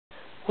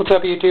What's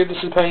up, YouTube?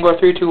 This is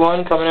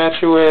Penguin321 coming at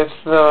you with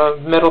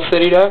the Middle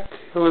City deck.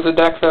 It was a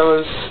deck that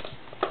was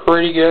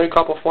pretty good a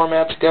couple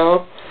formats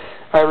ago.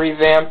 I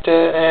revamped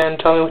it, and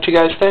tell me what you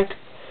guys think.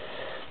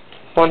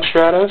 1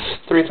 Stratos,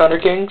 3 Thunder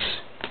Kings,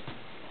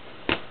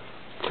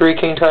 3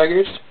 King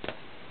Tigers,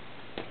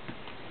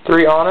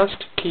 3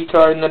 Honest, key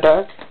card in the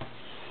deck,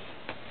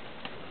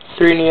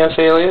 3 Neos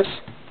Alias,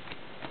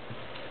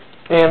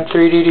 and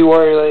 3 DD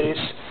Warrior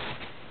Ladies.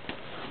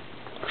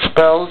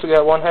 Spells, we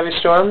got 1 Heavy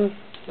Storm,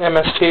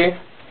 MST,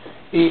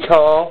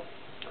 E-Call,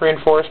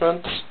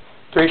 Reinforcements,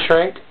 3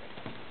 Shrink,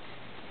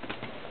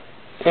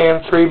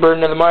 and 3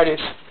 Burden of the Mighties.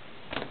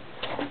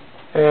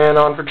 And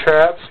on for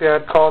traps, we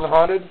had Call of the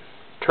Haunted,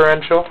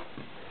 Torrential,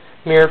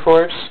 Mirror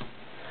Force,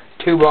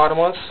 2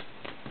 Bottomless,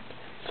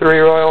 3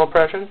 Royal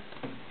Oppression,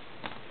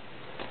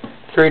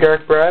 3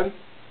 Dark Bread,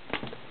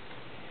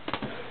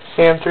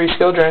 and 3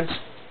 Skill Drains.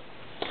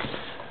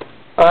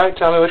 Alright,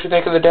 tell me what you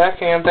think of the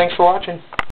deck, and thanks for watching.